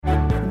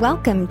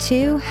Welcome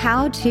to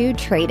How to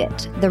Trade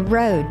It, the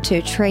road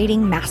to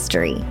trading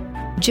mastery.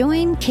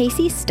 Join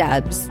Casey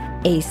Stubbs,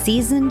 a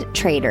seasoned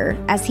trader,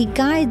 as he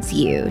guides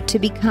you to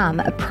become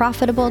a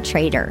profitable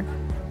trader.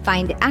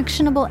 Find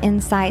actionable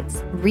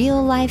insights,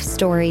 real-life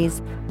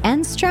stories,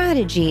 and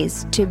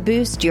strategies to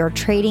boost your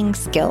trading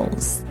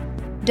skills.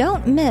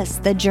 Don't miss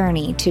the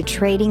journey to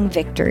trading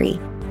victory.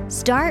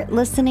 Start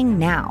listening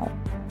now.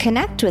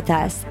 Connect with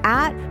us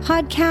at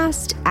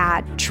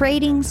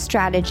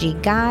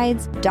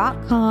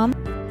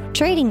podcast@tradingstrategyguides.com.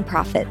 Trading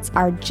profits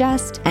are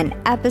just an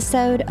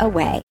episode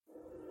away.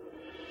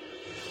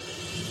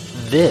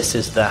 This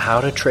is the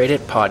How to Trade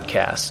It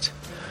podcast.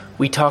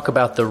 We talk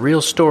about the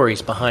real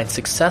stories behind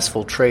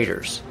successful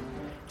traders.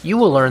 You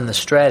will learn the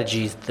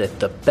strategies that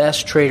the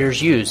best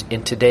traders use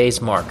in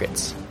today's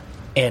markets.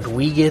 And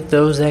we get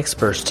those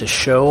experts to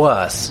show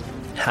us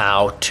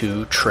how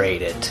to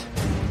trade it.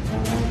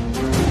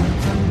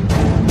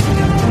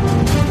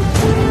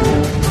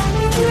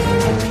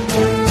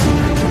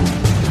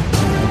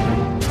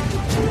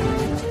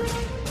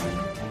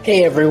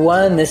 Hey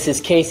everyone, this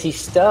is Casey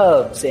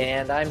Stubbs,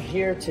 and I'm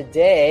here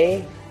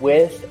today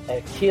with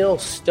Akil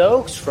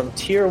Stokes from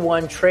Tier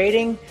 1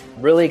 Trading.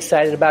 Really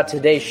excited about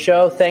today's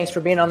show. Thanks for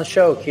being on the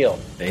show, Akil.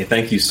 Hey,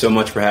 thank you so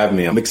much for having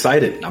me. I'm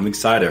excited. I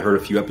heard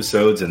a few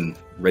episodes and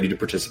ready to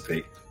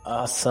participate.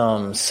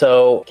 Awesome.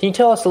 So can you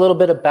tell us a little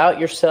bit about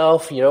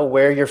yourself,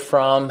 where you're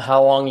from,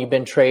 how long you've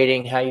been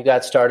trading, how you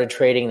got started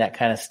trading, that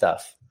kind of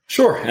stuff?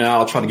 Sure. And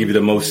I'll try to give you the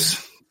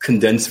most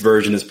condensed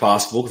version as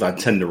possible because I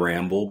tend to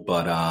ramble.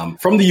 But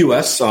from the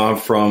U.S.,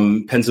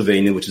 from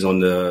Pennsylvania, which is on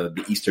the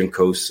eastern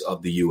coast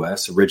of the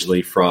U.S.,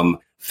 originally from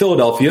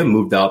Philadelphia,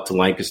 moved out to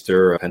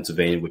Lancaster,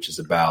 Pennsylvania, which is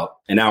about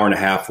an hour and a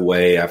half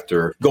away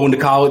after going to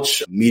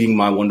college, meeting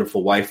my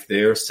wonderful wife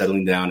there,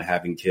 settling down, and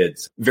having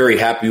kids. Very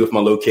happy with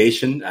my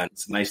location, and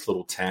it's a nice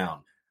little town.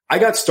 I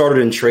got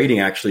started in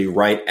trading actually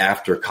right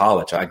after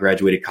college. I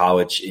graduated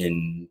college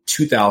in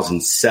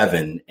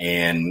 2007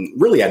 and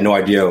really had no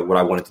idea what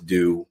I wanted to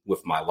do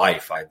with my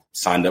life. I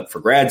signed up for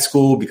grad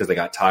school because I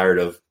got tired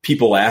of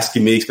people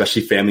asking me,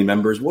 especially family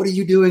members, what are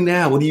you doing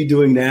now? What are you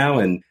doing now?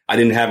 And I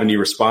didn't have any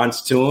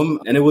response to them.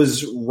 And it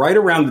was right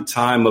around the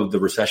time of the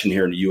recession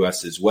here in the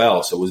US as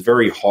well. So it was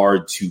very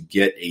hard to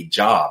get a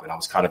job. And I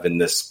was kind of in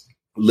this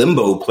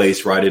limbo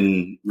place where I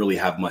didn't really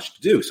have much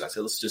to do. So I said,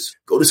 let's just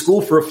go to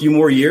school for a few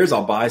more years.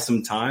 I'll buy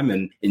some time.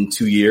 And in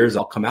 2 years,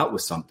 I'll come out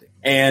with something.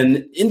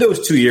 And in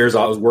those 2 years,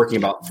 I was working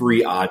about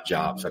 3 odd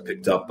jobs. I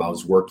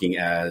was working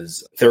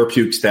as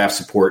therapeutic staff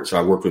support. So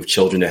I worked with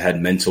children that had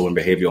mental and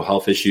behavioral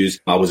health issues.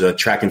 I was a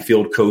track and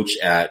field coach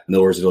at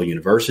Millersville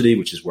University,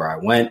 which is where I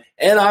went.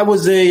 And I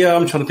was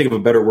I'm trying to think of a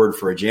better word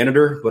for a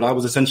janitor, but I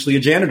was essentially a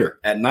janitor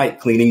at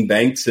night, cleaning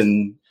banks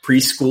and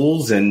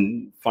preschools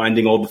and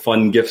finding all the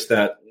fun gifts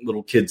that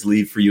little kids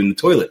leave for you in the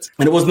toilets.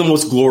 And it wasn't the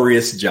most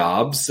glorious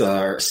jobs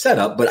or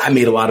setup, but I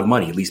made a lot of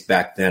money. At least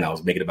back then, I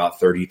was making about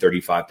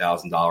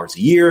 $35,000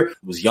 a year. I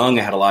was young.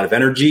 I had a lot of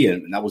energy,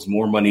 and that was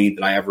more money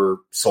than I ever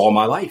saw in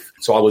my life.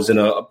 So I was in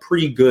a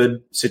pretty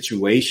good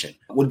situation.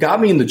 What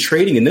got me into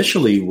trading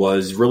initially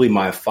was really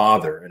my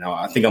father. And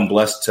I think I'm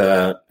blessed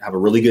to have a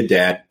really good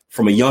dad.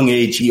 From a young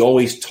age, he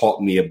always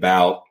taught me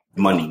about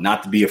money,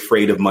 not to be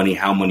afraid of money,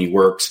 how money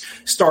works,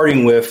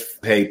 starting with,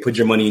 hey, put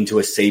your money into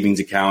a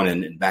savings account.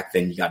 And back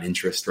then you got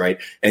interest, right?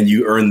 And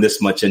you earn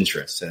this much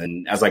interest.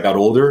 And as I got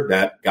older,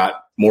 that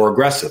got more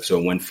aggressive. So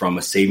it went from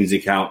a savings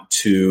account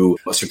to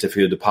a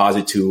certificate of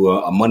deposit to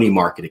a money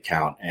market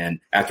account. And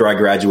after I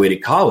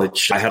graduated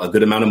college, I had a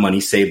good amount of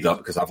money saved up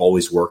because I've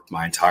always worked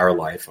my entire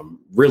life. I'm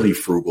really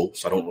frugal,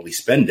 so I don't really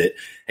spend it.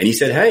 And he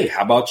said, hey,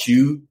 how about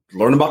you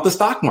learn about the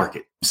stock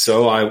market?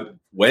 So I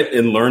went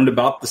and learned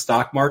about the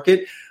stock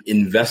market,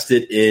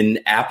 invested in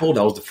Apple.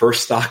 That was the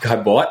first stock I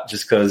bought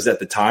just because at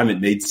the time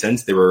it made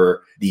sense. There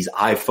were these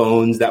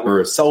iPhones that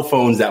were cell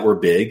phones that were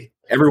big.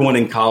 Everyone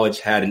in college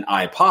had an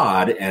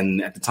iPod.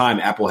 And at the time,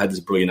 Apple had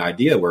this brilliant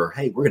idea where,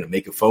 hey, we're going to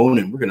make a phone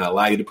and we're going to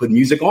allow you to put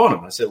music on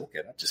them. I said, okay,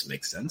 that just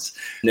makes sense.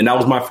 And that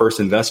was my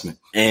first investment.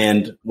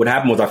 And what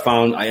happened was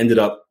I ended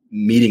up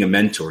meeting a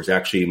mentor. It's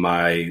actually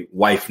my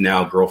wife,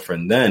 now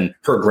girlfriend, then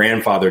her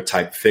grandfather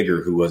type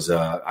figure who was,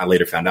 I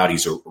later found out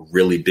he's a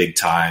really big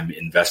time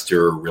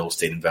investor, real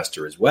estate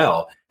investor as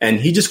well. And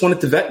he just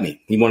wanted to vet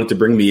me. He wanted to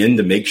bring me in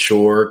to make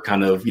sure I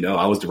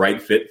was the right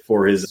fit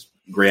for his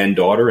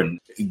granddaughter, and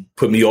he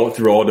put me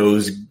through all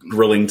those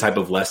grilling type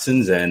of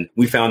lessons. And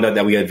we found out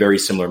that we had very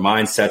similar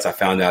mindsets. I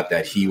found out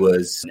that he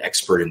was an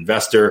expert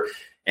investor.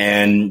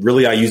 And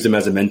really, I used him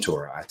as a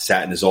mentor. I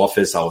sat in his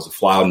office. I was a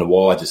fly on the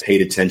wall. I just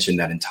paid attention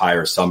that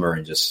entire summer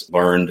and just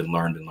learned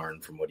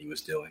from what he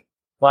was doing.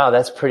 Wow,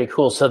 that's pretty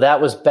cool. So that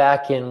was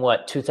back in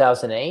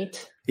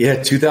 2008?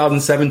 Yeah,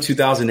 2007,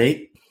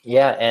 2008.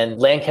 Yeah, and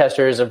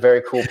Lancaster is a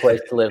very cool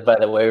place to live, by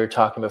the way. We were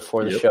talking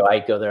before the show. I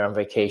go there on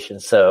vacation,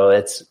 so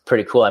it's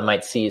pretty cool. I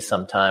might see you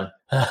sometime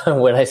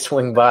when I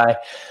swing by.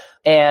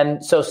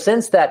 And so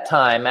since that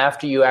time,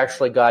 after you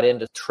actually got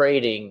into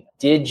trading,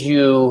 did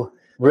you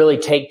really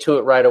take to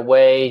it right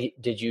away?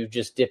 Did you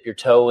just dip your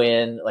toe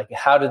in? Like,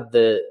 how did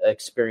the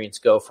experience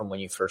go from when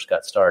you first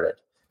got started?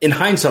 In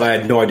hindsight, I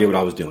had no idea what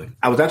I was doing.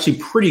 I was actually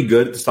pretty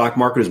good at the stock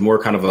market. It was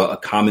more kind of a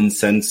common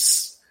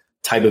sense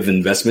type of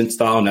investment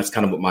style. And that's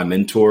kind of what my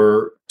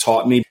mentor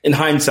taught me. In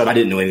hindsight, I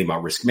didn't know anything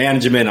about risk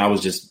management. I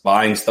was just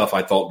buying stuff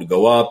I thought would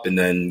go up and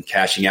then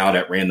cashing out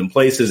at random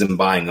places and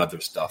buying other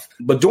stuff.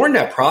 But during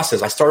that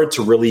process, I started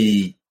to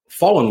really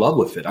fall in love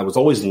with it. I was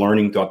always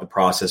learning throughout the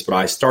process, but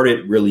I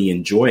started really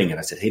enjoying it.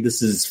 I said, hey,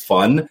 this is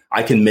fun.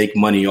 I can make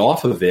money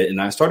off of it.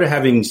 And I started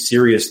having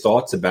serious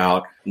thoughts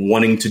about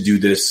wanting to do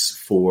this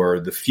for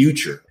the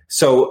future.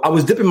 So I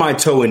was dipping my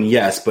toe in,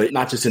 yes, but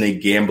not just in a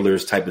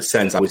gambler's type of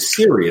sense. I was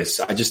serious.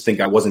 I just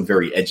think I wasn't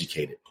very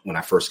educated when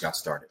I first got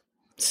started.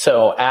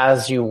 So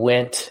as you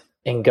went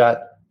and got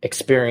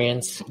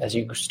experience, as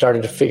you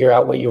started to figure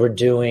out what you were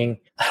doing,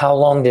 how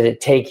long did it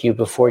take you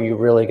before you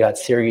really got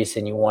serious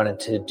and you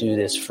wanted to do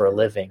this for a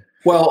living?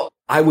 Well,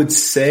 I would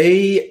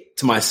say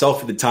to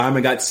myself at the time,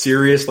 I got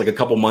serious like a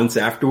couple months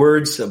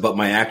afterwards, but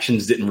my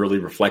actions didn't really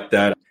reflect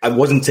that. I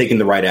wasn't taking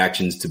the right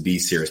actions to be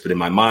serious, but in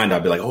my mind,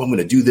 I'd be like, oh, I'm going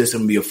to do this.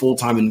 I'm going to be a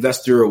full-time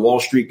investor, a Wall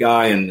Street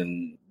guy,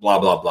 and blah,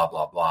 blah, blah,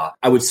 blah, blah.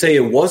 I would say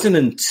it wasn't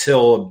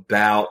until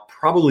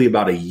probably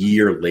about a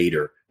year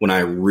later when I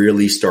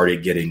really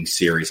started getting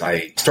serious.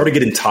 I started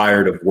getting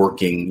tired of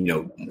working,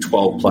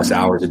 12 plus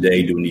hours a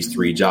day doing these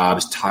 3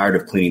 jobs, tired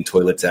of cleaning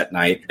toilets at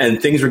night.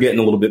 And things were getting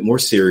a little bit more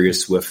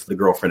serious with the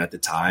girlfriend at the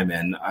time.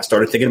 And I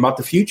started thinking about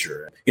the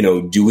future.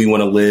 Do we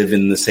want to live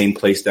in the same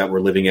place that we're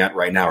living at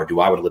right now? Or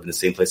do I want to live in the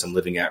same place I'm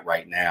living at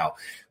right now?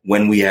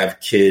 When we have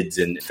kids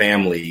and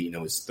family,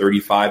 is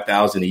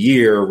 $35,000 a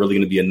year really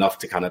going to be enough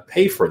to kind of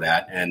pay for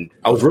that? And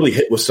I was really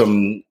hit with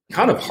some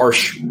kind of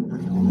harsh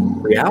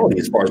reality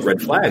as far as red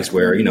flags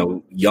where,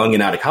 young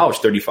and out of college,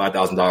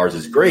 $35,000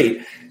 is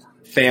great.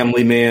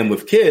 Family man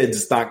with kids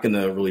is not going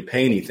to really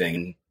pay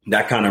anything.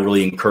 That kind of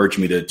really encouraged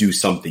me to do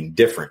something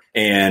different.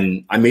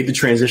 And I made the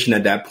transition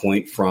at that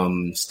point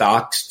from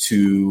stocks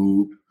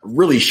to a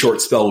really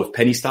short spell with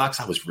penny stocks.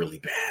 I was really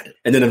bad.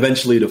 And then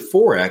eventually to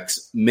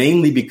Forex,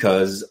 mainly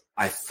because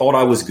I thought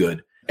I was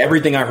good.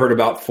 Everything I heard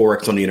about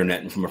Forex on the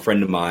internet and from a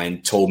friend of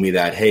mine told me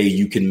that, hey,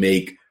 you can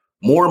make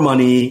more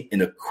money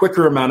in a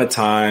quicker amount of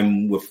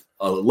time with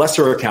a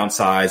lesser account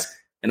size.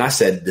 And I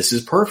said, this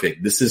is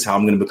perfect. This is how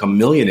I'm going to become a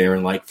millionaire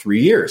in like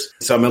 3 years.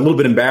 So I'm a little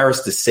bit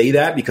embarrassed to say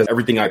that because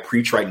everything I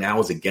preach right now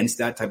is against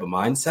that type of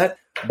mindset.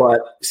 But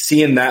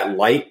seeing that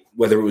light,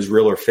 whether it was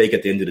real or fake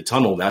at the end of the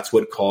tunnel, that's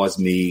what caused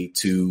me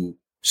to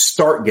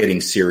start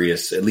getting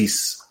serious, at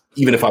least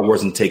even if I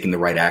wasn't taking the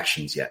right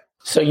actions yet.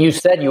 So you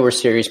said you were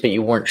serious, but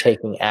you weren't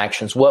taking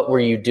actions. What were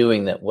you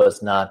doing that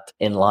was not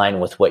in line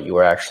with what you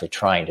were actually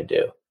trying to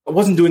do? I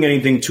wasn't doing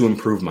anything to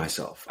improve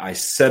myself. I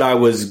said I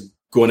was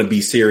going to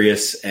be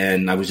serious,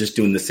 and I was just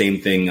doing the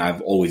same thing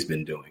I've always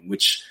been doing,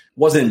 which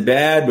wasn't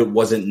bad, but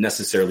wasn't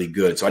necessarily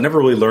good. So I never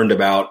really learned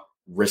about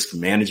risk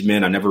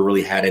management. I never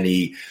really had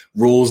any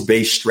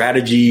rules-based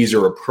strategies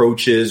or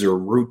approaches or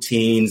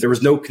routines. There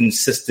was no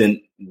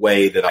consistent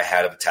way that I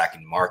had of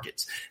attacking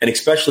markets, and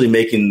especially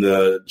making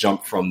the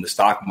jump from the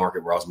stock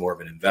market where I was more of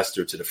an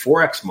investor to the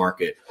Forex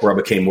market where I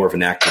became more of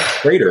an active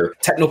trader.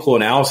 Technical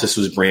analysis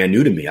was brand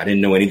new to me. I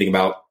didn't know anything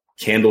about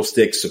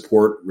candlesticks,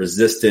 support,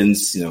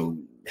 resistance,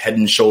 head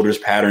and shoulders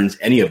patterns,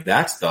 any of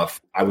that stuff.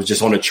 I was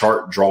just on a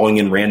chart drawing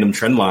in random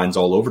trend lines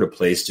all over the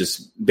place,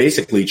 just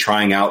basically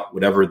trying out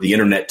whatever the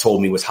internet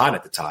told me was hot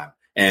at the time.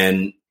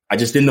 And I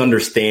just didn't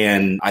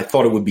understand. I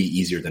thought it would be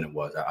easier than it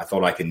was. I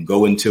thought I can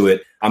go into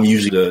it. I'm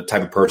usually the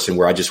type of person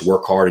where I just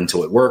work hard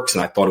until it works.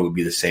 And I thought it would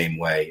be the same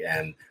way.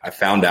 And I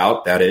found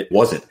out that it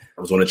wasn't.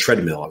 I was on a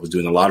treadmill. I was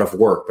doing a lot of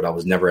work, but I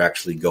was never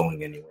actually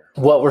going anywhere.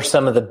 What were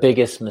some of the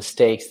biggest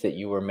mistakes that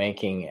you were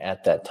making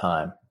at that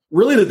time?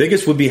 Really, the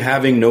biggest would be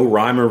having no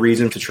rhyme or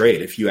reason to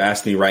trade. If you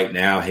ask me right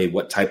now, hey,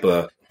 what type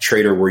of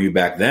trader were you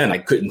back then? I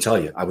couldn't tell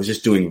you. I was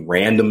just doing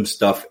random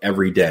stuff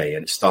every day,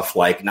 and stuff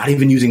like not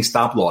even using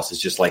stop losses,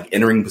 just like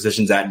entering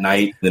positions at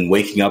night and then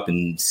waking up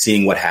and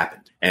seeing what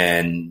happened.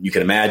 And you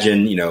can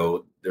imagine,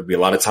 there'd be a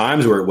lot of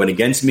times where it went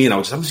against me and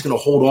I'm just going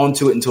to hold on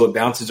to it until it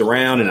bounces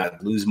around and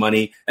I'd lose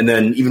money. And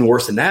then even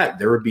worse than that,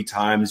 there would be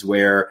times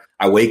where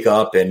I wake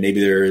up and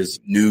maybe there's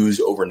news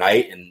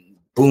overnight and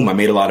boom, I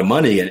made a lot of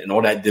money. And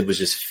all that did was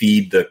just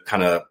feed the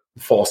kind of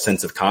false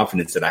sense of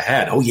confidence that I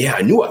had. Oh yeah,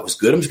 I knew I was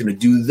good. I'm just going to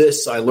do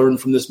this. I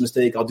learned from this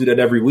mistake. I'll do that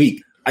every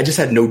week. I just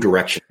had no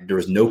direction. There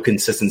was no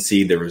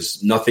consistency. There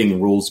was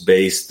nothing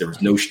rules-based. There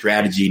was no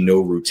strategy, no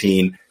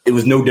routine. It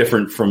was no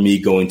different from me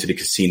going to the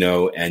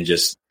casino and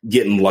just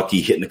getting lucky,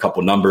 hitting a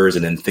couple numbers,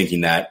 and then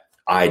thinking that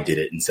I did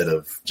it instead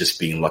of just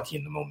being lucky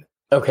in the moment.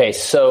 Okay,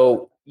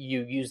 so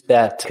you used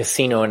that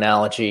casino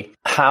analogy.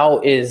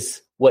 How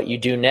is what you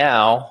do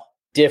now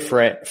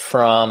different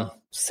from,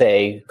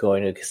 say,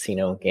 going to a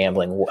casino and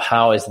gambling?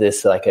 How is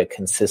this like a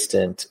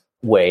consistent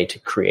way to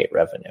create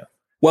revenue?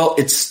 Well,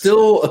 it's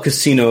still a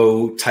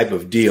casino type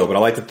of deal, but I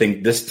like to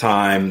think this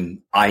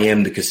time I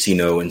am the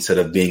casino instead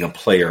of being a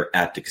player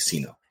at the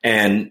casino.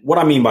 And what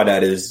I mean by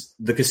that is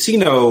the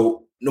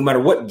casino no matter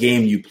what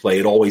game you play,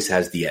 it always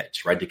has the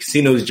edge, right? The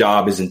casino's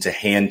job isn't to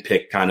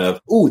handpick kind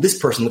of, ooh, this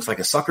person looks like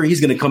a sucker.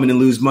 He's going to come in and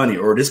lose money,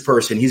 or this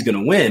person, he's going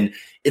to win.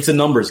 It's a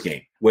numbers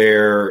game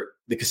where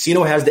the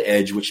casino has the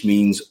edge, which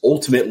means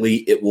ultimately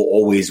it will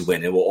always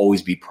win. It will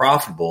always be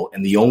profitable.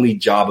 And the only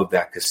job of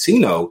that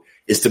casino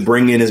is to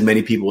bring in as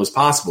many people as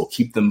possible,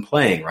 keep them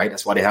playing, right?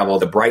 That's why they have all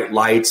the bright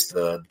lights,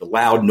 the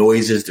loud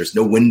noises. There's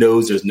no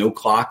windows. There's no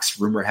clocks.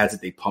 Rumor has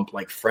it they pump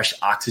like fresh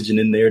oxygen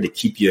in there to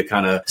keep you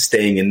kind of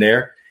staying in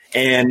there.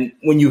 And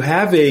when you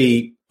have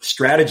a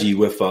strategy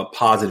with a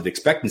positive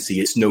expectancy,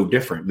 it's no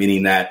different,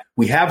 meaning that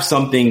we have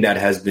something that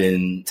has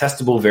been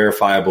testable,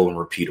 verifiable, and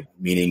repeatable,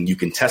 meaning you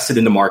can test it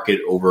in the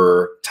market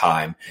over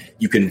time.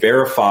 You can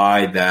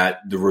verify that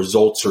the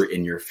results are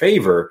in your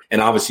favor.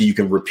 And obviously you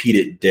can repeat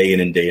it day in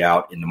and day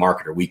out in the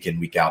market, or week in,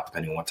 week out,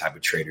 depending on what type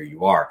of trader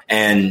you are.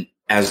 And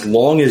as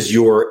long as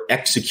you're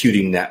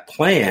executing that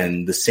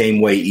plan the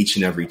same way each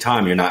and every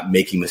time, you're not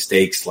making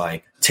mistakes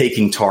like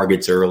taking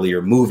targets early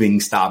or moving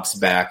stops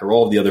back or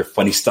all the other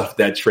funny stuff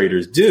that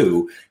traders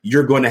do,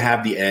 you're going to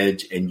have the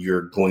edge and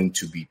you're going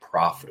to be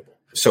profitable.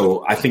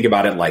 So I think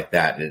about it like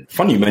that. And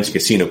funny you mentioned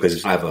casino,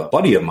 because I have a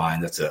buddy of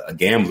mine that's a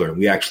gambler, and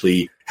we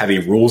actually have a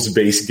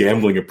rules-based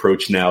gambling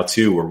approach now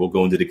too, where we'll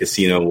go into the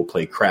casino, we'll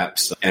play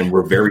craps, and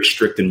we're very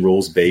strict and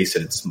rules-based,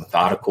 and it's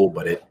methodical,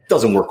 but it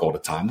doesn't work all the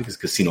time because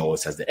casino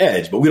always has the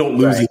edge, but we don't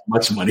lose as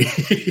much money.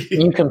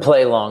 You can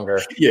play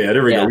longer. Yeah,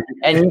 there we go.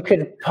 And you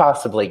could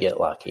possibly get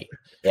lucky.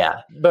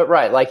 Yeah. But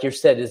right, like you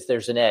said,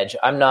 there's an edge.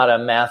 I'm not a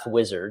math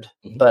wizard,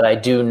 but I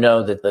do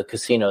know that the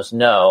casinos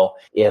know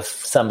if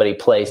somebody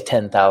plays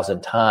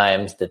 10,000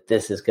 times that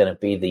this is going to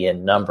be the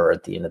end number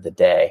at the end of the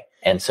day.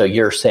 And so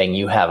you're saying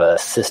you have a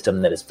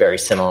system that is very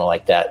similar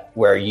like that,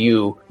 where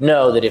you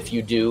know that if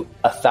you do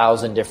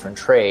 1,000 different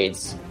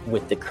trades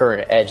with the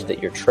current edge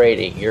that you're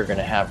trading, you're going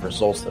to have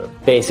results that are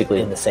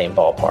basically in the same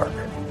ballpark.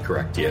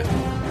 Correct, yeah.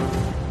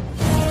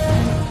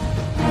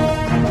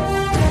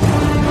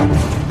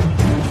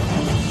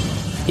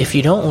 If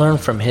you don't learn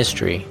from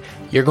history,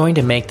 you're going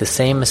to make the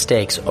same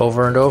mistakes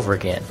over and over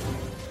again.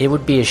 It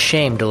would be a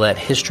shame to let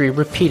history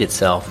repeat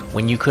itself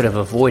when you could have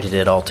avoided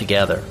it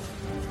altogether.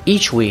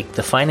 Each week,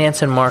 the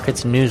Finance and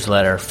Markets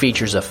newsletter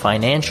features a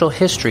financial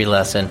history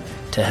lesson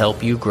to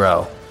help you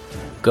grow.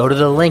 Go to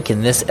the link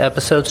in this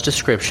episode's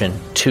description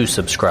to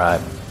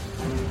subscribe.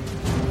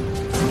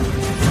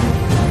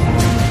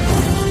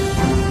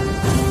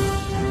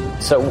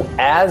 So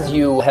as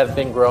you have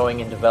been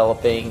growing and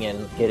developing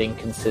and getting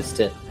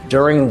consistent,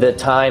 during the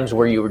times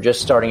where you were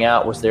just starting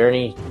out, was there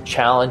any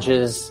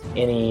challenges,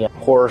 any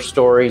horror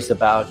stories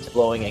about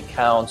blowing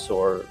accounts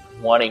or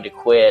wanting to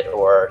quit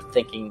or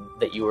thinking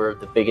that you were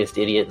the biggest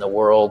idiot in the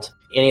world?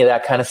 Any of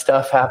that kind of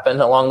stuff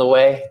happen along the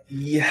way?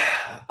 Yeah,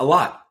 a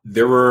lot.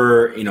 There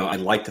were, I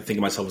like to think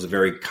of myself as a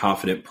very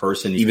confident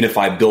person. Even if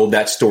I build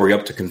that story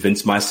up to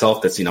convince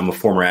myself that, I'm a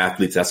former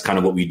athlete, that's kind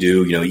of what we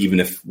do. Even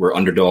if we're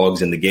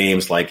underdogs in the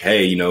games, like,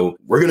 hey,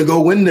 we're going to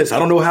go win this. I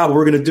don't know how, but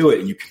we're going to do it.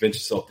 And you convince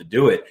yourself to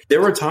do it.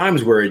 There were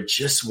times where it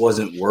just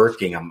wasn't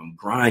working. I'm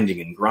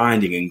grinding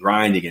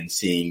and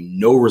seeing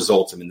no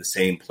results. I'm in the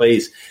same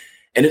place.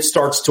 And it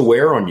starts to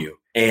wear on you.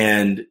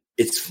 And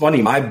it's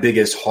funny, my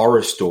biggest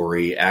horror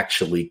story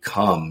actually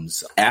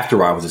comes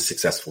after I was a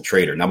successful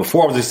trader. Now,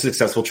 before I was a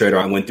successful trader,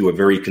 I went through a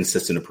very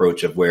consistent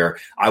approach of where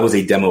I was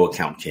a demo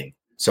account king.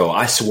 So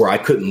I swore I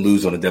couldn't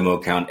lose on a demo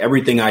account.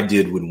 Everything I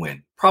did would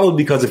win.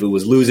 Probably because if it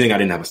was losing, I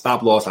didn't have a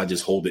stop loss. I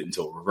just hold it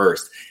until it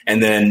reversed.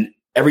 And then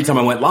every time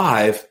I went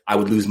live, I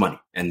would lose money.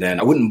 And then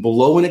I wouldn't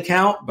blow an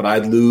account, but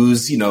I'd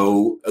lose,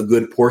 a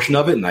good portion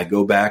of it. And I'd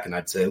go back and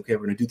I'd say, okay,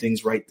 we're going to do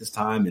things right this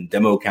time and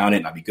demo account it.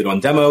 And I'd be good on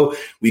demo.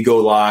 We go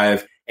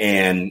live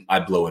and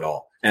I'd blow it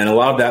all. And a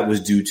lot of that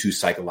was due to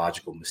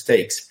psychological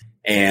mistakes.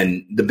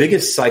 And the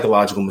biggest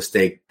psychological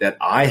mistake that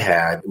I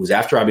had was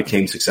after I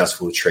became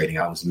successful with trading.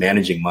 I was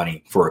managing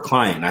money for a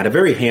client. And I had a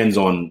very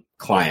hands-on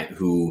client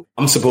who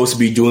I'm supposed to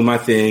be doing my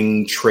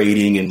thing,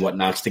 trading and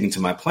whatnot, sticking to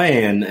my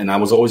plan. And I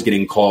was always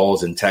getting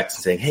calls and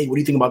texts saying, hey, what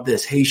do you think about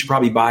this? Hey, you should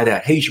probably buy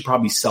that. Hey, you should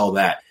probably sell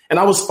that. And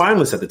I was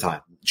spineless at the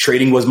time.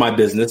 Trading was my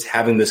business.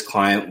 Having this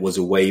client was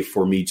a way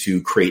for me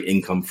to create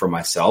income for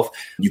myself.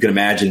 You can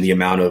imagine the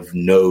amount of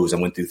no's. I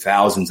went through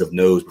thousands of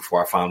no's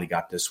before I finally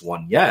got this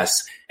one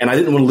yes. And I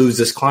didn't want to lose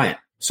this client.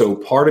 So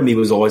part of me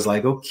was always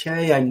like,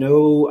 okay, I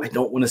know I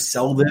don't want to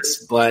sell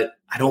this, but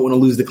I don't want to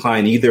lose the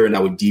client either. And I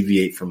would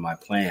deviate from my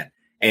plan.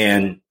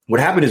 And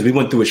what happened is we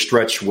went through a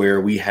stretch where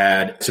we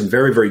had some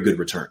very, very good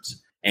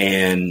returns.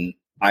 And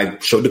I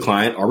showed the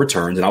client our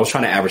returns, and I was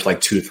trying to average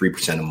like 2 to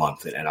 3% a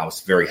month. And I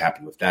was very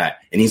happy with that.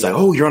 And he's like,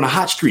 oh, you're on a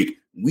hot streak.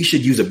 We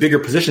should use a bigger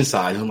position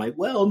size. And I'm like,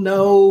 well,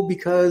 no,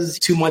 because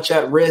too much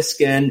at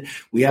risk. And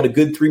we had a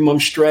good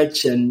 3-month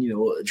stretch and,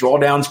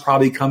 drawdowns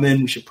probably come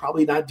in. We should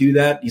probably not do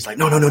that. He's like,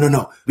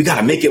 no. We got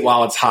to make it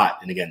while it's hot.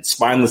 And again,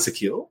 spineless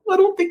Akil. I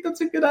don't think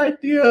that's a good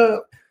idea.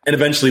 And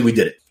eventually we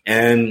did it.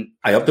 And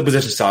I upped the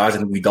position size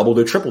and we doubled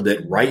or tripled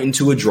it right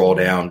into a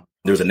drawdown.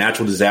 There was a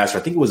natural disaster.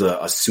 I think it was a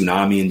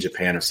tsunami in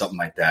Japan or something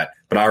like that.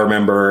 But I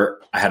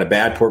remember I had a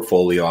bad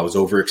portfolio. I was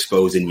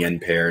overexposed in yen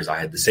pairs. I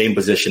had the same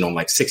position on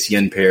like 6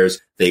 yen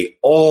pairs. They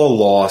all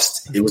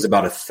lost. It was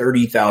about a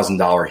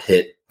 $30,000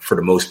 hit for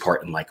the most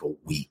part in like a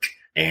week.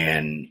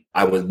 And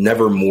I was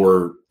never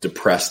more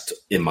depressed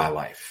in my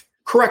life.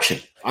 Correction.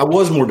 I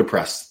was more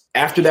depressed.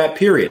 After that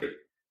period,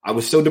 I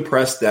was so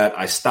depressed that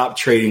I stopped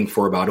trading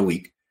for about a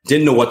week.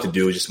 Didn't know what to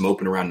do, just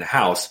moping around the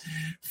house.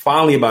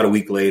 Finally, about a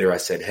week later, I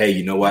said, hey,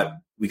 you know what?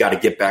 We got to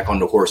get back on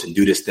the horse and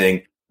do this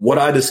thing. What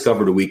I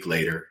discovered a week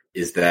later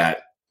is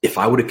that if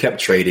I would have kept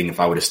trading, if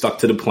I would have stuck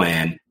to the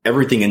plan,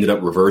 everything ended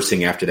up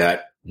reversing after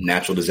that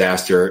natural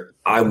disaster.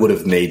 I would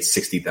have made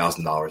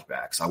 $60,000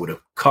 back. So I would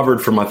have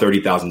covered for my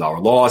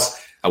 $30,000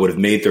 loss. I would have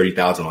made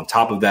 $30,000 on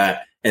top of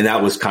that. And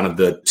that was kind of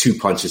the 2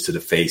 punches to the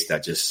face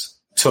that just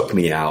took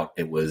me out.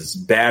 It was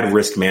bad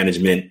risk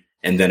management.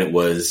 And then it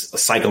was a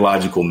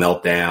psychological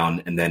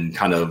meltdown. And then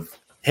kind of,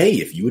 hey,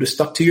 if you would have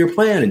stuck to your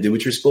plan and did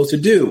what you're supposed to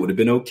do, it would have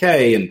been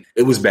okay. And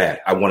it was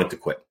bad. I wanted to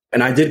quit.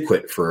 And I did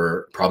quit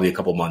for probably a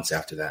couple months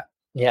after that.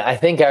 Yeah, I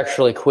think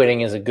actually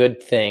quitting is a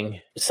good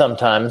thing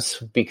sometimes,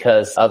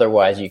 because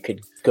otherwise you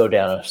could go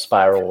down a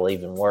spiral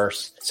even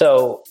worse.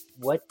 So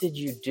what did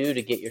you do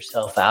to get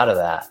yourself out of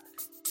that?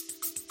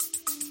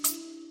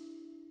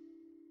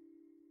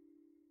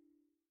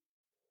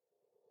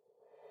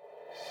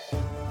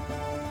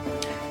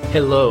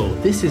 Hello,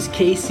 this is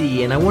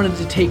Casey, and I wanted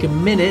to take a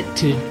minute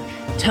to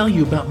tell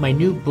you about my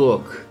new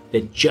book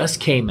that just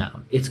came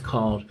out. It's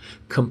called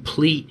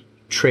Complete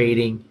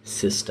Trading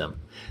System.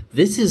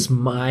 This is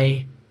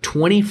my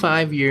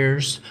 25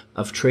 years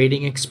of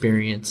trading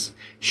experience,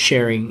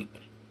 sharing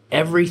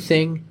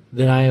everything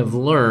that I have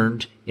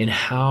learned in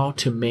how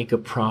to make a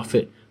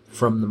profit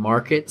from the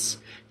markets.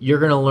 You're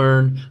going to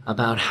learn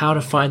about how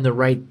to find the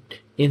right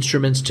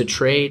instruments to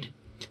trade,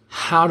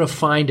 how to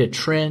find a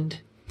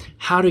trend,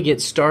 how to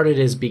get started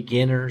as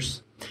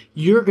beginners.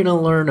 You're going to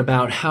learn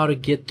about how to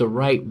get the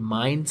right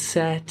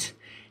mindset,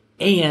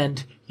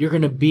 and you're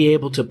going to be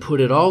able to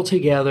put it all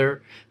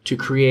together to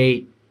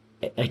create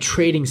a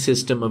trading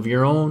system of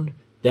your own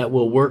that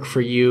will work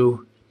for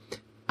you.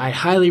 I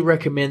highly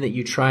recommend that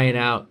you try it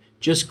out.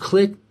 Just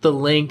click the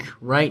link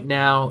right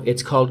now.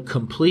 It's called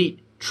Complete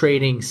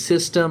Trading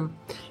System.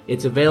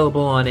 It's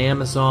available on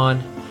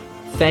Amazon.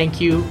 Thank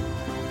you.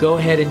 Go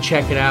ahead and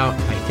check it out.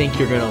 I think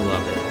you're going to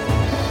love it.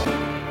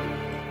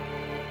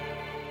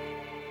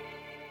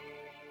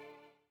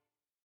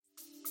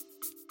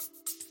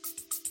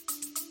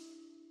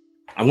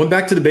 I went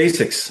back to the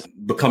basics.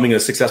 Becoming a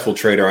successful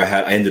trader,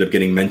 I ended up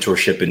getting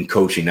mentorship and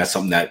coaching. That's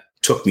something that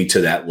took me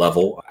to that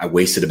level. I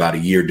wasted about a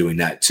year doing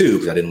that too,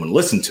 because I didn't want to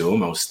listen to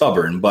them. I was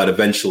stubborn, but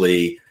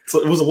eventually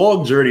it was a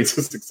long journey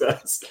to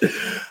success.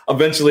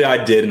 Eventually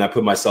I did, and I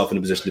put myself in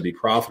a position to be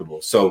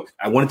profitable. So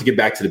I wanted to get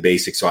back to the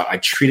basics. So I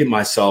treated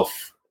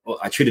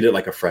it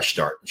like a fresh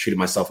start. I treated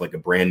myself like a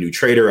brand new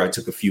trader. I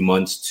took a few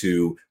months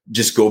to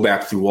just go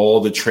back through all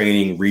the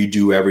training,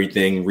 redo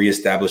everything,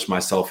 reestablish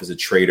myself as a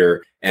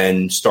trader,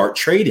 and start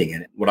trading.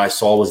 And what I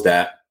saw was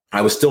that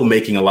I was still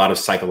making a lot of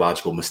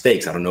psychological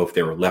mistakes. I don't know if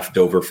they were left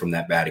over from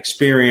that bad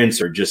experience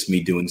or just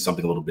me doing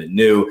something a little bit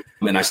new.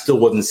 And I still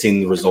wasn't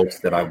seeing the results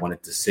that I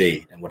wanted to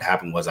see. And what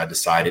happened was I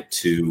decided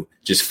to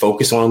just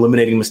focus on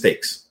eliminating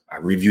mistakes. I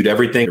reviewed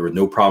everything. There were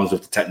no problems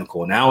with the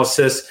technical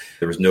analysis.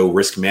 There was no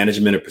risk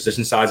management or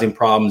position sizing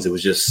problems. It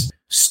was just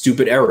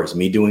stupid errors,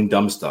 me doing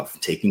dumb stuff,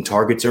 taking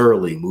targets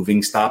early,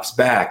 moving stops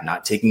back,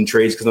 not taking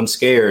trades because I'm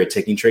scared,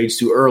 taking trades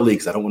too early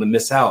because I don't want to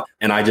miss out.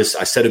 And I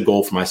set a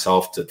goal for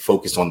myself to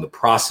focus on the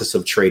process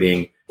of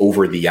trading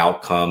over the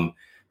outcome.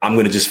 I'm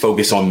going to just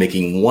focus on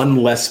making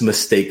one less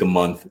mistake a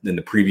month than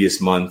the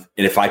previous month.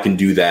 And if I can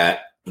do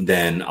that,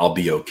 then I'll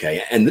be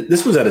okay. And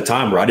this was at a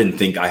time where I didn't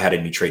think I had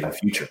any trading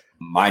future.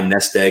 My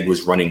nest egg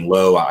was running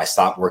low. I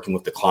stopped working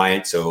with the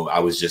client. So I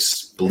was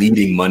just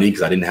bleeding money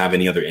because I didn't have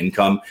any other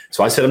income.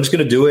 So I said, I'm just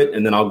going to do it.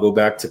 And then I'll go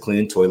back to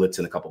cleaning toilets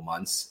in a couple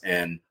months.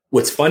 And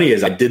what's funny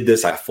is I did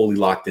this. I fully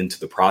locked into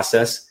the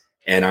process.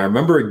 And I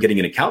remember getting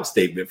an account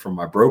statement from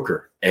my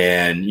broker.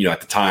 And,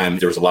 at the time,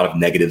 there was a lot of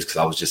negatives because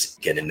I was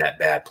just getting in that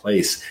bad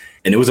place.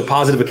 And it was a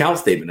positive account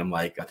statement. I'm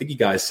like, I think you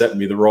guys sent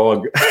me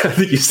I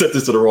think you sent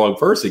this to the wrong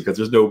person because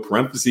there's no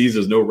parentheses,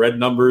 there's no red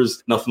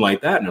numbers, nothing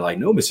like that. And they're like,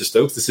 no, Mr.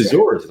 Stokes, this is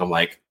yours. And I'm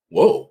like,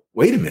 whoa,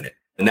 wait a minute.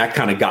 And that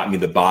kind of got me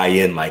the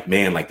buy-in, like,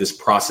 man, like this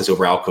process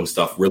over outcome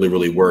stuff really,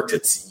 really works.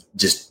 It's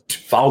just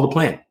follow the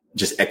plan,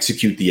 just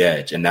execute the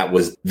edge. And that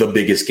was the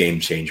biggest game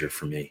changer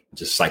for me,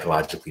 just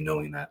psychologically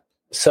knowing that.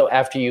 So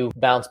after you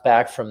bounced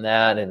back from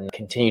that and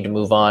continued to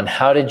move on,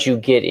 how did you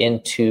get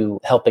into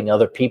helping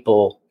other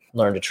people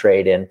learn to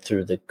trade in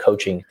through the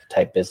coaching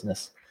type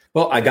business?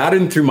 Well, I got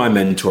in through my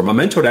mentor. My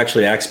mentor had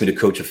actually asked me to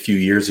coach a few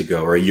years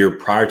ago or a year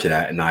prior to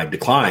that. And I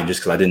declined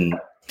just because I didn't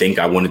think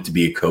I wanted to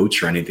be a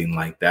coach or anything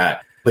like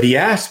that. But he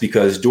asked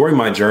because during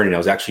my journey, I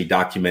was actually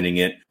documenting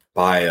it.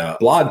 by a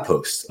blog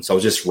post. So I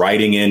was just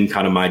writing in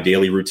kind of my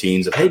daily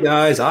routines of, hey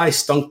guys, I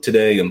stunk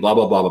today and blah,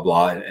 blah, blah, blah,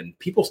 blah. And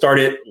people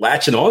started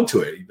latching onto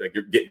it. Like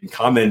you're getting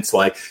comments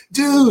like,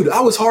 dude, I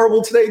was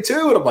horrible today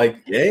too. And I'm like,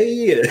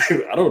 yay,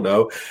 I don't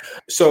know.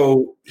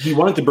 So he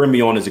wanted to bring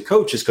me on as a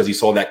coach just because he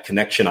saw that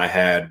connection I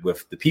had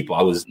with the people.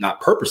 I was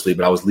not purposely,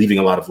 but I was leaving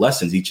a lot of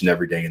lessons each and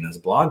every day in this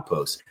blog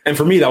post. And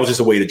for me, that was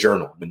just a way to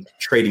journal. When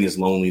trading is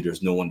lonely,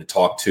 there's no one to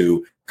talk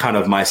to. Kind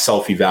of my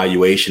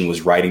self-evaluation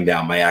was writing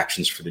down my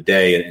actions for the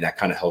day, and that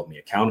kind of held me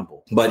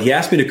accountable. But he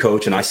asked me to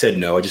coach, and I said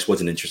no. I just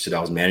wasn't interested. I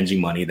was managing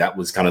money. That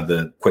was kind of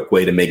the quick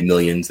way to make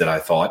millions that I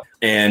thought.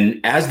 And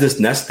as this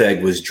nest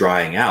egg was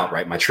drying out,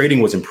 right, my trading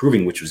was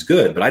improving, which was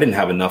good, but I didn't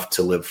have enough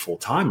to live full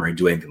time or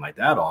do anything like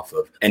that off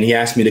of. And he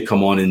asked me to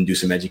come on and do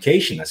some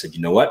education. I said,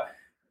 you know what?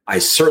 I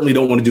certainly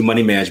don't want to do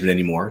money management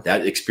anymore.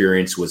 That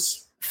experience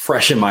was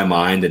fresh in my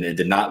mind, and it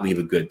did not leave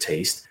a good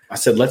taste. I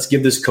said, let's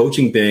give this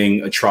coaching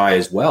thing a try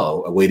as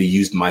well, a way to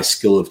use my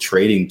skill of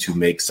trading to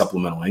make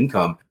supplemental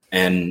income.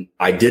 And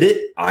I did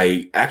it.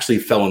 I actually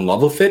fell in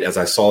love with it as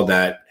I saw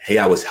that, hey,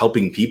 I was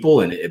helping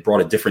people and it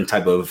brought a different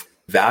type of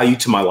value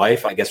to my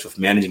life. I guess with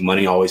managing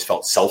money, I always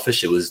felt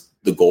selfish.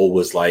 The goal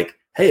was like,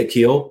 hey,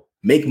 Akil,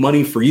 make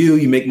money for you.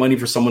 You make money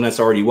for someone that's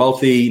already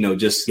wealthy,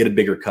 just get a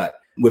bigger cut.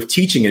 With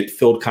teaching, it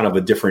filled kind of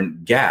a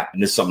different gap.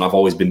 And this is something I've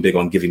always been big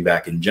on giving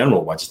back in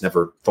general. I just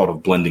never thought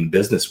of blending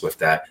business with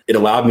that. It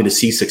allowed me to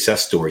see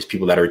success stories,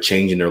 people that are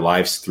changing their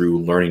lives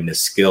through learning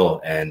this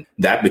skill. And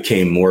that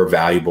became more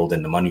valuable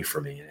than the money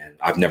for me. And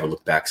I've never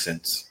looked back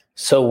since.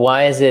 So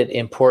why is it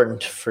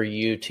important for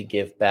you to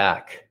give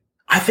back?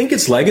 I think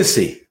it's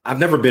legacy. I've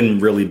never been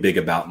really big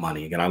about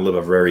money. Again, I live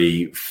a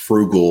very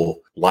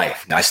frugal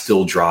life. I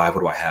still drive.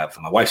 What do I have?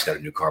 My wife's got a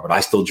new car, but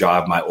I still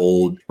drive my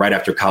old, right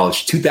after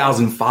college,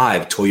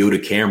 2005 Toyota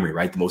Camry,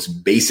 right? The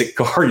most basic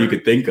car you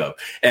could think of.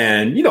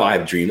 And, I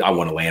have dreams. I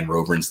want a Land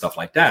Rover and stuff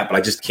like that, but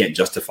I just can't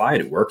justify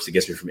it. It works. It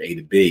gets me from A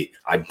to B.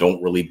 I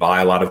don't really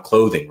buy a lot of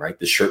clothing, right?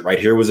 This shirt right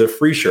here was a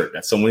free shirt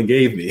that someone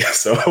gave me.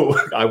 So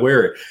I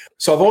wear it.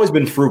 So I've always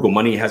been frugal.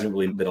 Money hasn't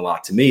really been a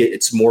lot to me.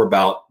 It's more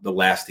about the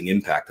lasting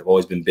impact. I've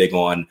always been big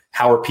on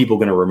how are people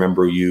going to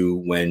remember you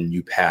when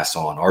you pass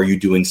on? Are you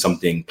doing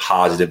something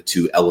positive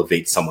to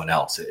elevate someone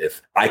else?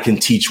 If I can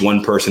teach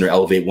one person or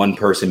elevate one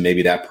person,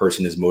 maybe that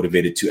person is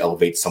motivated to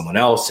elevate someone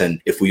else.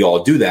 And if we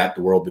all do that,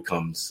 the world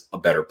becomes a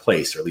better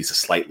place, or at least a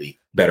slightly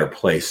better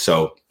place.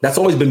 So that's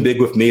always been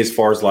big with me as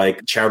far as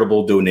like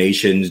charitable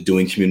donations,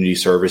 doing community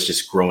service,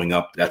 just growing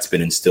up, that's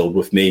been instilled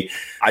with me.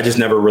 I just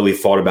never really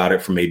thought about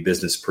it from a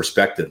business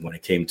perspective when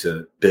it came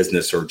to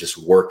business or just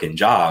work and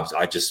jobs.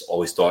 I just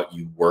always thought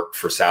you worked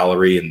for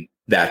salary and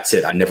that's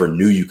it. I never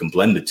knew you can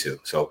blend the two.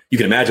 So you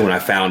can imagine when I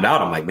found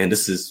out, I'm like, man,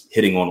 this is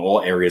hitting on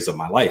all areas of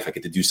my life. I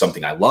get to do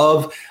something I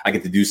love. I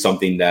get to do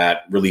something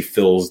that really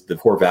fills the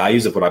core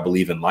values of what I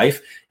believe in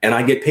life. And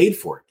I get paid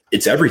for it.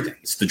 It's everything.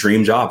 It's the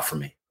dream job for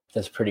me.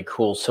 That's pretty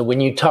cool. So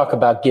when you talk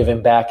about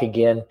giving back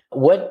again,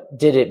 what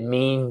did it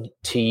mean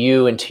to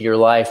you and to your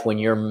life when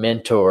your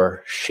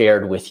mentor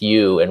shared with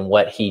you and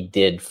what he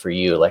did for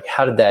you? Like,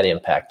 how did that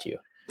impact you?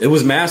 It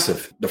was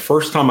massive. The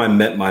first time I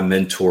met my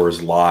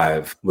mentors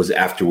live was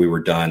after we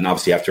were done.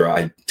 Obviously, after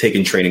I'd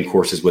taken training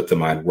courses with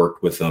them, I'd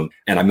worked with them,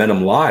 and I met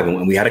him live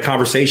and we had a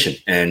conversation.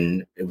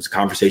 And it was a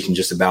conversation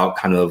just about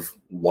kind of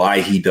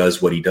why he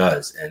does what he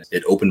does. And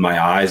it opened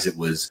my eyes.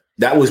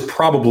 That was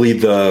probably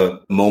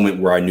the moment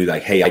where I knew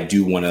like, hey, I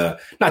do want to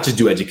not just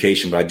do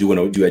education, but I do want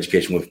to do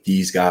education with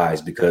these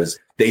guys because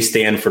they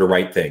stand for the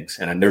right things.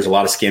 And there's a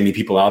lot of scammy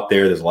people out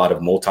there. There's a lot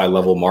of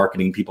multi-level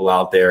marketing people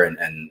out there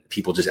and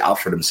people just out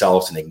for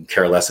themselves and they can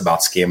care less about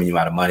scamming you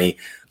out of money.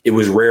 It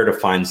was rare to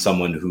find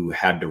someone who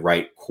had the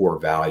right core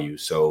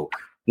values. So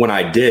when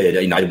I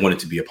did, I wanted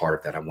to be a part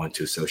of that. I wanted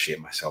to associate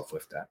myself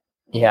with that.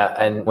 Yeah.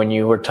 And when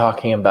you were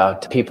talking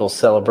about people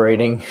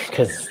celebrating,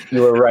 because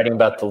you were writing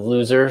about the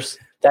losers,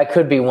 that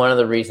could be one of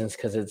the reasons,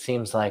 because it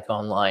seems like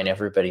online,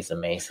 everybody's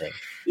amazing.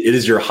 It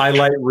is your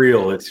highlight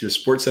reel. It's your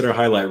SportsCenter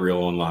highlight reel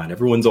online.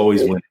 Everyone's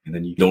always winning, and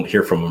then you don't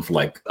hear from them for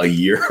like a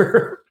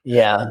year.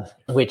 Yeah.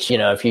 Which,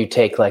 if you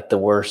take like the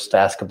worst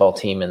basketball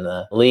team in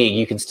the league,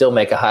 you can still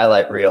make a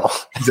highlight reel.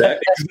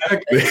 Exactly.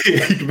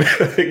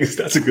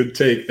 That's a good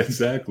take.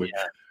 Exactly.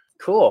 Yeah.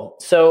 Cool.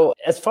 So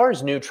as far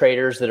as new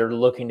traders that are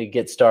looking to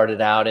get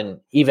started out, and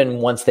even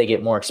once they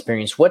get more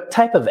experience, what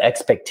type of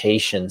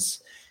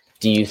expectations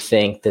do you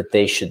think that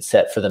they should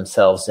set for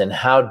themselves, and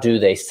how do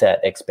they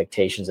set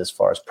expectations as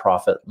far as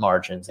profit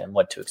margins and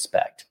what to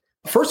expect?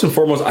 First and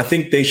foremost, I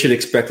think they should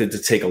expect it to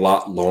take a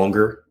lot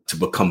longer to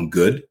become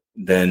good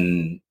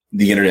than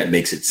the internet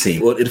makes it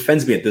seem. Well, it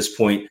offends me at this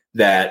point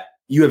that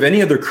you have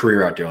any other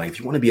career out there. Like if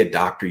you want to be a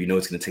doctor,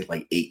 it's going to take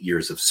like 8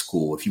 years of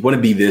school. If you want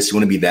to be this, you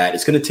want to be that,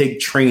 it's going to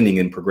take training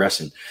and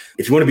progression.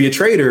 If you want to be a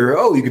trader,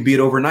 you could be it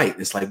overnight.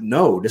 It's like,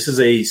 no, this is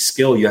a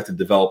skill you have to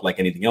develop like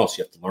anything else.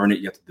 You have to learn it.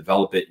 You have to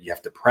develop it. You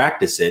have to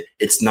practice it.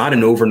 It's not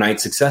an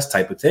overnight success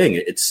type of thing.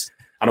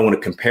 I don't want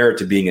to compare it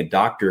to being a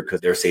doctor because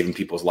they're saving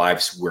people's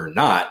lives. We're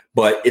not,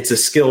 but it's a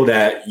skill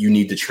that you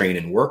need to train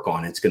and work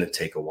on. It's going to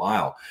take a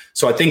while.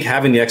 So I think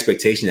having the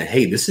expectation that,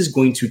 hey, this is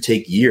going to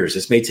take years.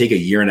 This may take a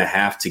year and a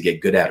half to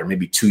get good at, or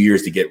maybe 2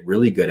 years to get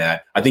really good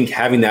at. I think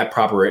having that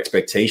proper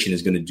expectation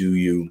is going to do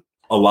you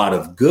a lot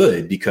of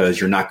good because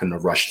you're not going to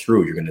rush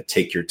through. You're going to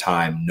take your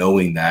time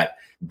knowing that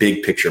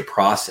big picture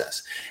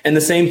process. And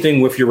the same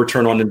thing with your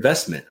return on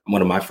investment.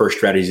 One of my first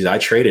strategies I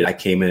traded, I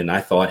came in and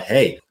I thought,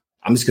 hey,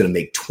 I'm just going to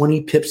make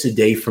 20 pips a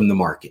day from the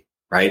market,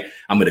 right?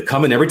 I'm going to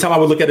come in every time I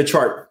would look at a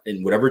chart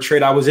in whatever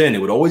trade I was in,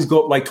 it would always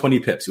go up like 20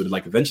 pips. It would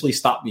like eventually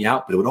stop me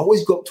out, but it would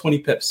always go up 20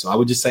 pips. So I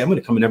would just say, I'm going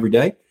to come in every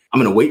day.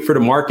 I'm going to wait for the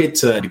market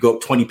to go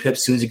up 20 pips.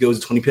 As soon as it goes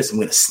to 20 pips, I'm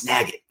going to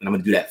snag it. And I'm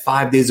going to do that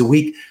 5 days a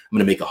week. I'm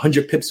going to make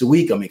 100 pips a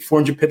week. I'll make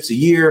 400 pips a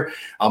year.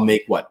 I'll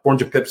make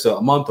 400 pips a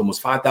month,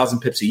 almost 5,000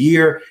 pips a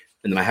year.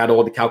 And then I had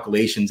all the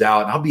calculations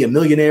out and I'll be a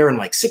millionaire in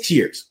like 6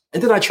 years.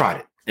 And then I tried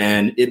it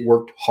and it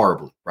worked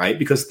horribly, right?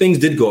 Because things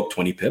did go up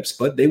 20 pips,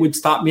 but they would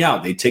stop me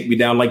out. They'd take me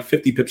down like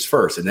 50 pips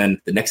first. And then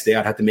the next day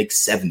I'd have to make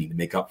 70 to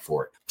make up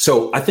for it.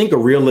 So I think a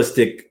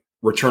realistic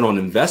return on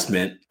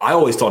investment, I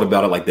always thought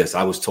about it like this.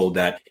 I was told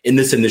that in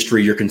this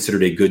industry, you're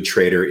considered a good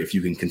trader if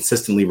you can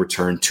consistently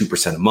return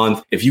 2% a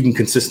month. If you can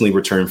consistently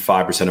return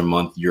 5% a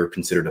month, you're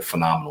considered a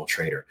phenomenal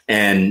trader.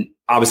 And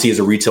obviously, as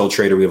a retail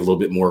trader, we have a little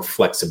bit more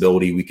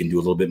flexibility. We can do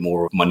a little bit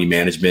more money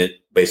management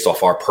based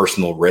off our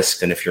personal risk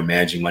than if you're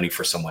managing money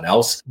for someone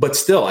else. But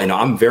still,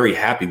 I'm very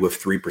happy with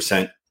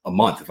 3% a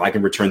month. If I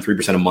can return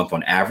 3% a month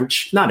on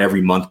average, not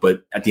every month,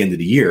 but at the end of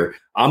the year,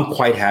 I'm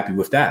quite happy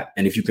with that.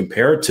 And if you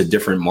compare it to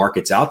different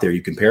markets out there,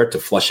 you compare it to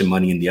flushing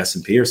money in the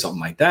S&P or something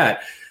like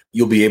that,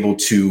 you'll be able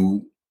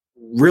to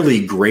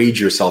really grade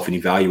yourself and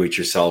evaluate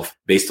yourself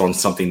based on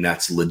something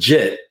that's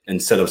legit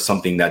instead of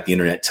something that the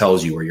internet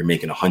tells you where you're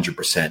making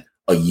 100%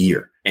 a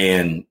year.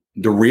 And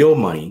the real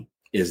money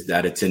is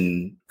that it's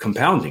in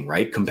compounding,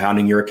 right?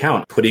 Compounding your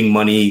account, putting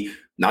money,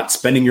 not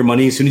spending your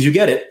money as soon as you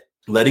get it,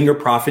 letting your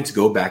profits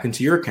go back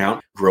into your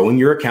account, growing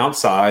your account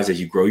size. As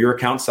you grow your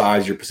account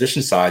size, your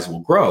position size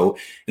will grow.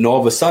 And all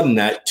of a sudden,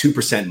 that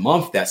 2%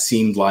 month that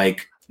seemed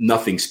like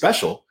nothing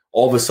special,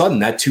 all of a sudden,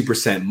 that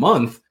 2%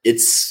 month,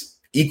 it's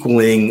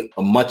equaling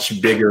a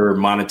much bigger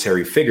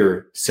monetary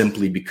figure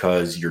simply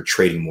because you're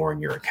trading more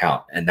in your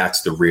account. And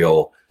that's the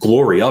real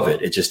glory of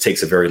it. It just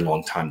takes a very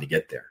long time to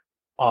get there.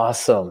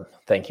 Awesome.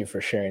 Thank you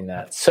for sharing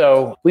that.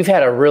 So we've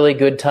had a really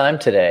good time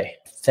today.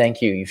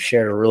 Thank you. You've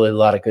shared a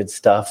lot of good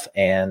stuff.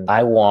 And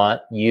I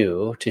want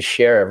you to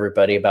share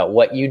everybody about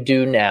what you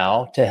do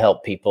now to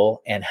help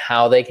people and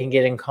how they can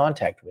get in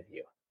contact with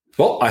you.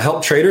 Well, I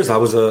help traders. I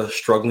was a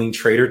struggling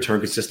trader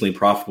turned consistently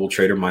profitable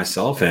trader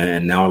myself.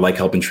 And now I like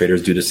helping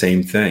traders do the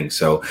same thing.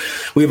 So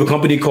we have a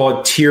company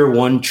called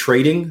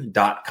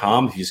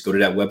tier1trading.com. If you just go to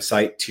that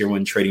website,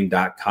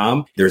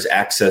 tier1trading.com, there's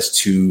access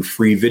to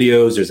free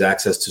videos. There's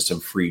access to some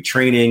free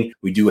training.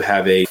 We do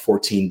have a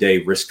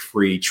 14-day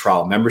risk-free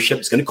trial membership.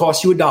 It's going to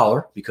cost you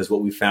 $1 because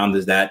what we found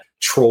is that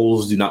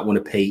trolls do not want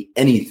to pay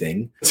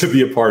anything to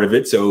be a part of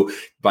it. So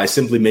by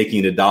simply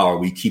making it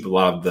 $1, we keep a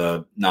lot of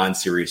the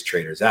non-serious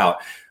traders out.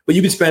 But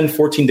you can spend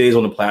 14 days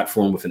on the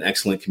platform with an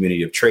excellent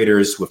community of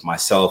traders, with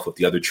myself, with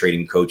the other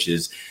trading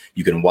coaches.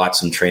 You can watch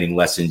some training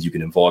lessons. You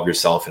can involve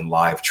yourself in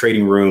live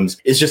trading rooms.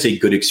 It's just a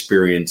good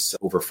experience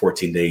over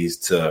 14 days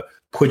to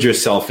put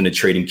yourself in a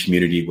trading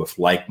community with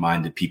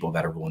like-minded people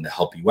that are willing to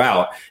help you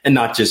out and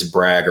not just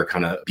brag or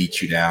kind of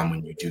beat you down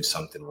when you do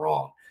something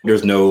wrong.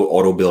 There's no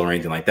auto bill or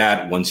anything like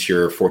that. Once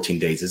your 14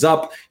 days is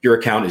up, your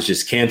account is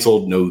just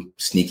canceled. No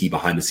sneaky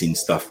behind the scenes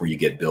stuff where you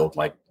get billed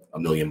like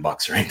 $1 million or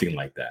anything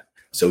like that.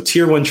 So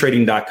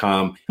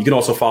tier1trading.com. You can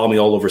also follow me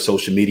all over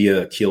social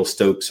media, Akil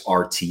Stokes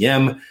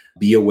RTM.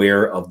 Be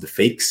aware of the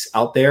fakes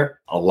out there,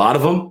 a lot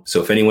of them.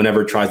 So if anyone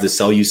ever tries to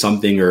sell you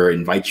something or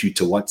invite you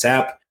to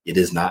WhatsApp, it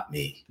is not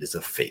me. It is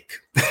a fake.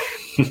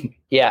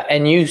 Yeah.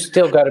 And you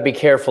still got to be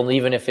careful,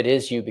 even if it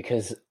is you,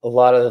 because a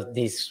lot of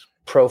these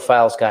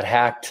profiles got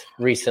hacked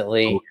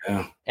recently. Oh,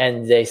 yeah.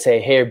 And they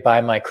say, hey, buy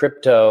my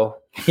crypto,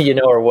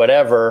 or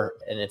whatever.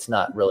 And it's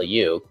not really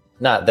you.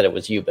 Not that it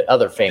was you, but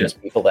other famous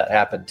people that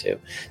happened to.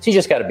 So you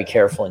just got to be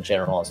careful in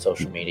general on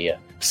social media.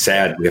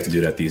 Sad we have to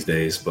do that these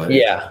days, but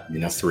yeah,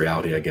 that's the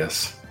reality, I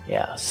guess.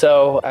 Yeah.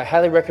 So I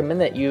highly recommend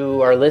that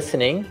you are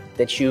listening,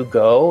 that you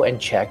go and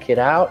check it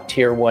out.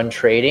 Tier 1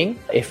 Trading.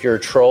 If you're a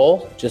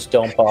troll, just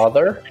don't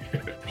bother.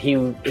 He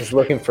is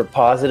looking for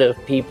positive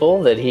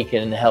people that he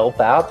can help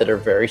out that are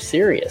very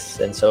serious.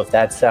 And so if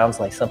that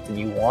sounds like something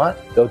you want,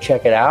 go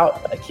check it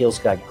out. Akil's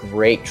got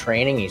great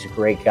training. He's a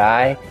great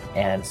guy,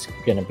 and it's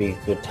going to be a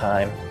good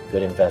time,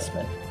 good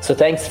investment. So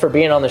thanks for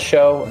being on the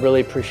show.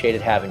 Really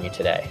appreciated having you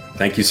today.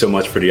 Thank you so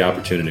much for the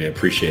opportunity. I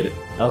appreciate it.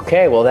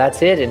 Okay, well,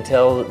 that's it.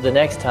 Until the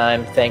next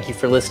time, thank you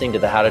for listening to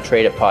the How to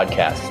Trade It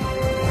podcast.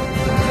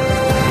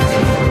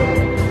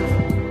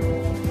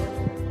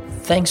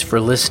 Thanks for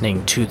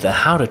listening to the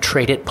How to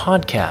Trade It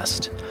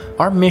podcast.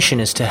 Our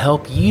mission is to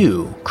help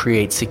you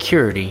create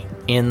security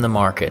in the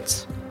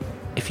markets.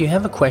 If you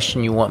have a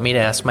question you want me to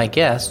ask my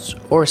guests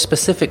or a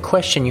specific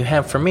question you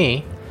have for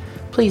me,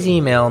 please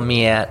email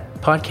me at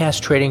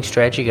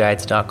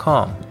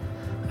podcasttradingstrategyguides.com.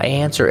 I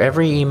answer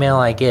every email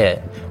I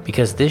get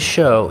because this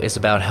show is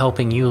about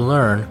helping you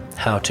learn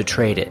how to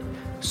trade it.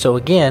 So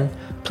again,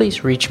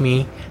 please reach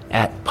me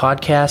at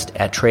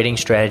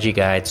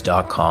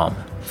podcast@tradingstrategyguides.com.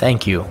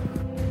 Thank you.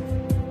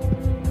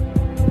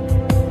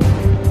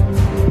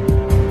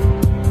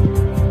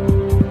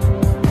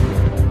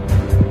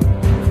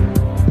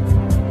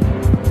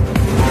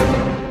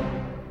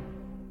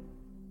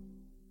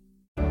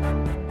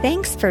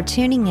 Thanks for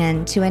tuning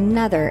in to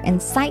another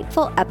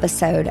insightful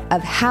episode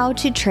of How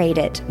to Trade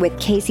It with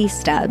Casey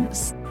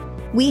Stubbs.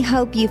 We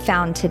hope you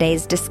found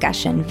today's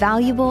discussion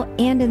valuable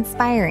and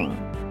inspiring.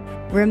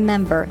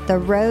 Remember, the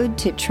road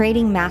to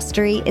trading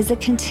mastery is a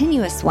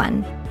continuous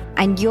one,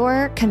 and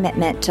your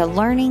commitment to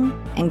learning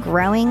and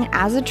growing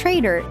as a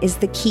trader is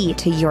the key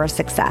to your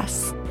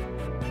success.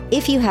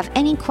 If you have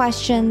any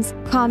questions,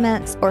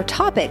 comments, or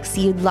topics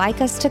you'd like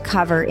us to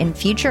cover in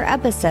future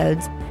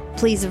episodes,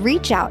 please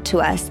reach out to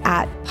us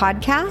at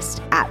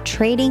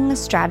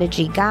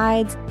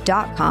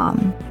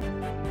podcast@tradingstrategyguides.com.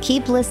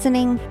 Keep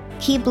listening,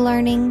 keep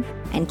learning,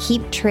 and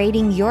keep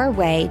trading your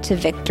way to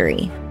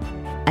victory.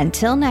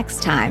 Until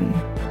next time.